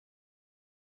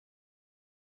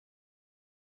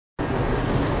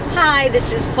Hi,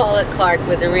 this is Paula Clark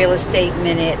with the Real Estate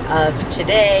Minute of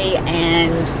today,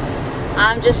 and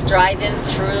I'm just driving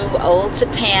through Old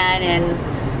Tappan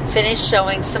and finished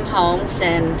showing some homes,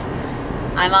 and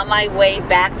I'm on my way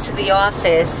back to the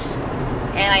office,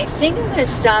 and I think I'm going to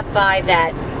stop by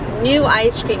that new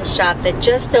ice cream shop that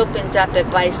just opened up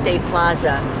at Bi-State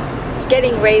Plaza. It's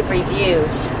getting rave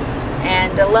reviews,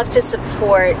 and I love to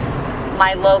support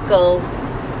my local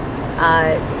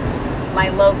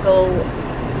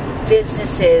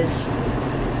businesses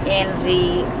in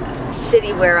the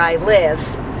city where I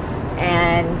live.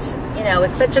 And you know,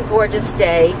 it's such a gorgeous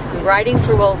day. I'm riding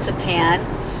through Old Tappan.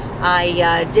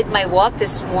 I did my walk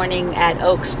this morning at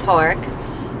Oaks Park,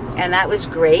 and that was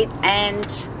great. And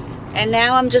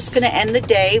now I'm just going to end the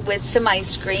day with some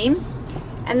ice cream,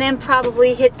 and then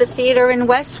probably hit the theater in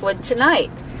Westwood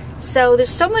tonight. So there's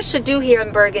so much to do here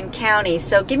in Bergen County.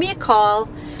 So give me a call.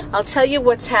 I'll tell you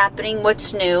what's happening,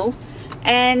 what's new.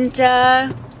 And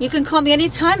you can call me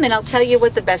anytime, and I'll tell you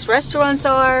what the best restaurants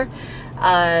are,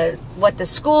 what the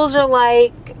schools are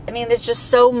like. I mean, there's just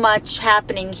so much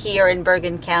happening here in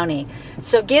Bergen County.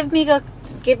 So give me a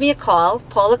call,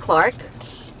 Paula Clark,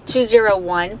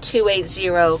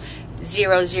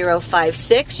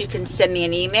 201-280-0056. You can send me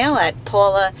an email at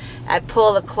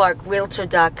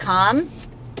paula@paulaclarkrealtor.com.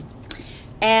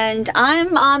 And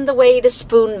I'm on the way to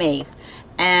Spoon Me,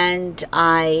 and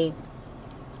I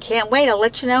can't wait. I'll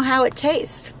let you know how it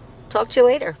tastes. Talk to you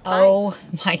later. Bye. Oh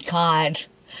my God,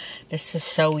 this is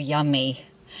so yummy.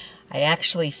 I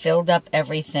actually filled up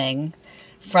everything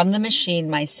from the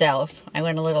machine myself. I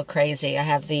went a little crazy. I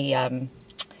have the,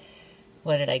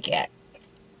 what did I get?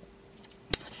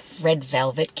 Red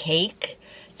velvet cake.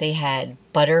 They had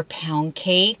butter pound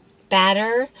cake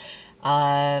batter,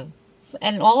 and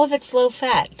all of it's low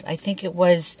fat. I think it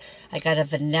was, I got a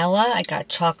vanilla, I got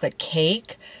chocolate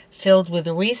cake filled with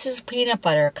Reese's peanut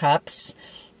butter cups,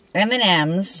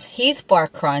 M&M's, Heath Bar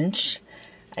Crunch.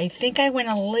 I think I went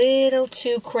a little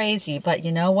too crazy, but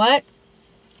you know what?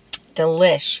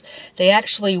 Delish. They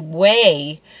actually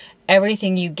weigh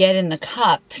everything you get in the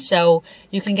cup, so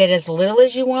you can get as little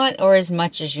as you want or as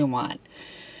much as you want.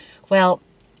 Well,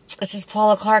 this is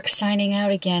Paula Clark signing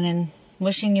out again and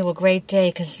wishing you a great day,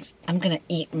 because I'm going to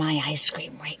eat my ice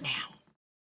cream right now.